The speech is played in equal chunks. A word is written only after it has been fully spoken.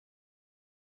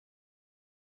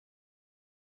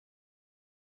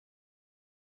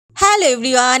Hello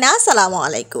everyone, Assalamu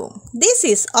alaikum. This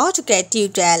is AutoCAD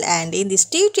tutorial, and in this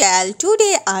tutorial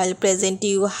today I'll present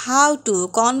you how to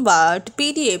convert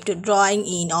PDF to drawing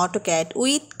in AutoCAD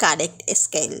with correct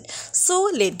scale. So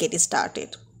let's get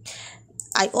started.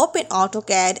 I open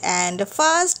AutoCAD and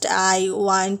first I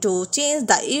want to change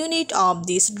the unit of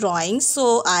this drawing,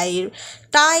 so I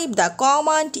type the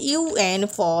command UN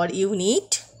for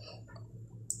unit.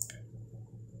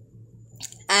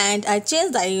 And I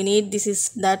change the unit. This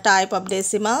is the type of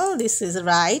decimal, this is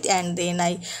right, and then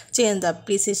I change the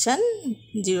precision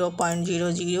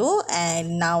 0.00,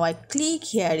 and now I click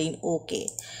here in OK.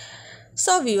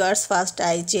 So viewers, first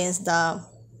I change the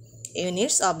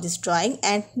units of this drawing,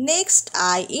 and next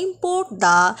I import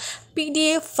the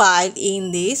PDF file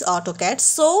in this AutoCAD.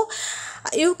 So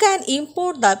you can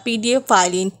import the PDF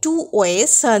file in two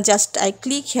ways. Just I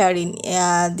click here in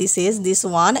this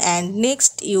one, and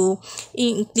next you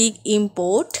click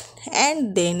import,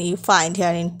 and then you find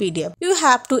here in PDF. You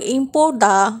have to import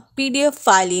the PDF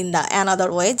file in the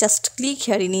another way. Just click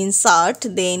here in insert,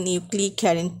 then you click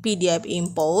here in PDF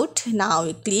import. Now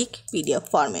you click PDF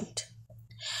format.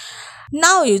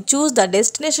 Now you choose the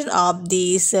destination of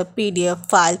this PDF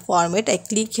file format. I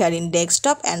click here in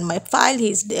desktop, and my file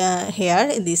is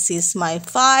here. This is my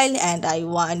file and I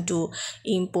want to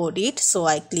import it, so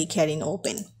I click here in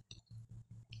open.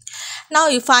 Now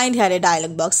you find here a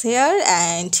dialog box here,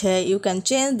 and you can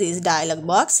change this dialog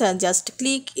box. Just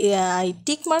click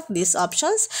tick mark these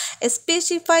options,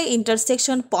 specify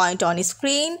intersection point on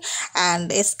screen,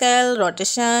 and scale,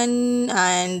 rotation,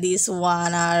 and this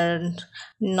one are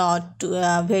not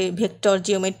vector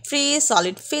geometry,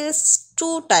 solid fills,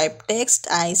 to type text.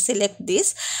 I select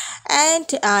this and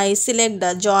I select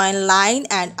the join line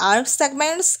and arc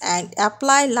segments and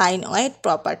apply line weight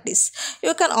properties.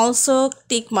 You can also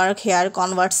tick mark here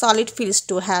convert solid fills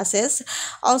to hashes.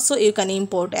 Also you can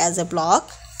import as a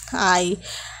block. I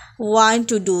want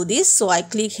to do this, so I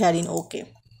click here in OK.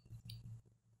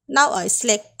 Now I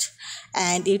select,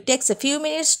 and it takes a few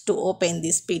minutes to open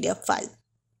this PDF file.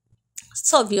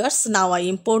 So viewers, now I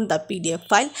import the PDF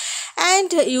file,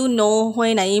 and you know,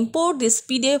 when I import this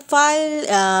PDF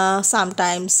file,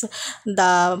 sometimes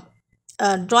the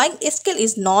drawing scale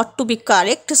is not to be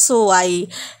correct, so I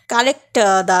correct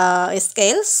the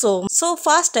scale. So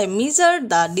first I measure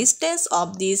the distance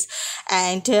of this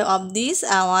and of this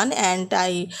one, and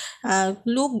I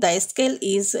look the scale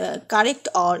is correct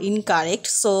or incorrect.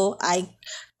 So I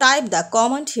type the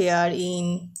command here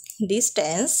in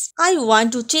distance. I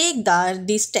want to check the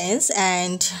distance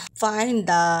and find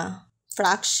the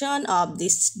fraction of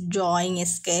this drawing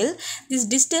scale. This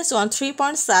distance on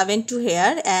 3.72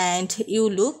 here, and you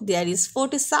look there is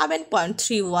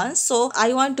 47.31. so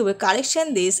I want to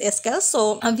correction this scale.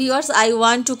 So viewers, I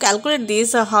want to calculate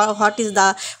this what is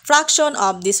the fraction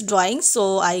of this drawing.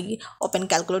 So I open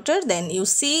calculator, then you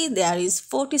see there is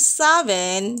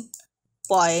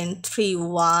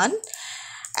 47.31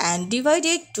 and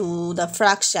divided to the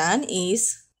fraction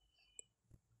is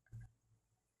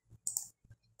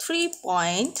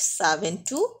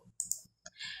 3.72,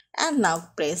 and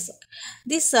now press.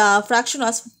 This fraction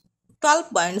was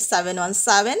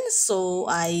 12.717, so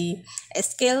I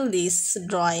scale this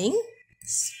drawing.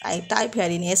 I type here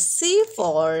in SC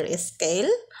for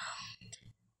scale,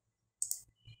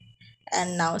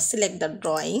 and now select the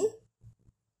drawing,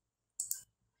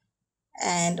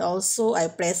 and also I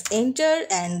press enter,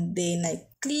 and then I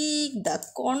click the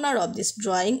corner of this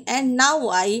drawing, and now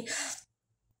I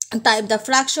type the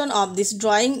fraction of this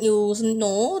drawing. You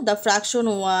know the fraction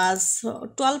was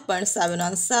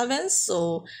 12.717,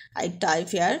 so I type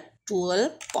here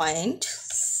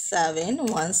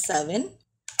 12.717,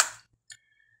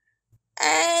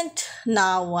 and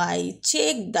now I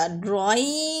check the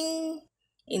drawing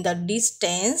in the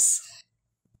distance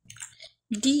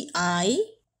DI.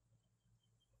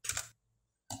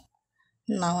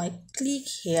 Now I click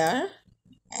here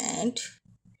and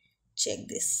check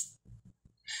this.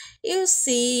 You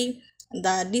see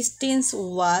the distance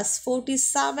was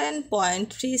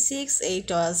 47.36.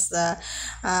 It was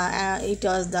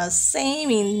the same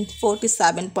in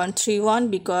 47.31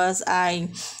 because I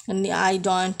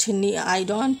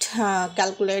don't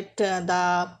calculate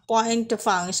the point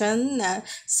function,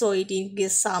 so it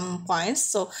gives some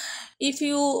points. So if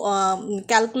you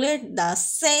calculate the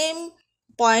same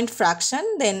point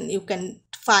fraction, then you can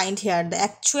find here the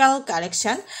actual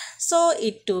correction, so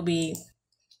it to be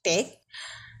take.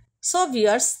 So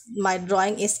viewers, my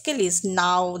drawing scale is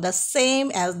now the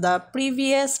same as the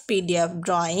previous PDF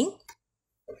drawing.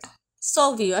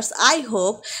 So viewers, I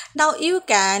hope now you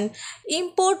can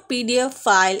import PDF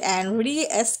file and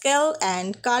rescale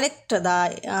and correct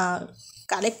the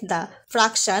correct the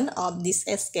fraction of this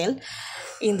scale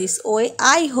in this way.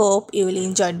 I hope you will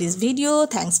enjoy this video.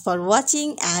 Thanks for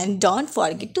watching and don't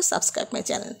forget to subscribe my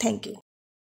channel. Thank you.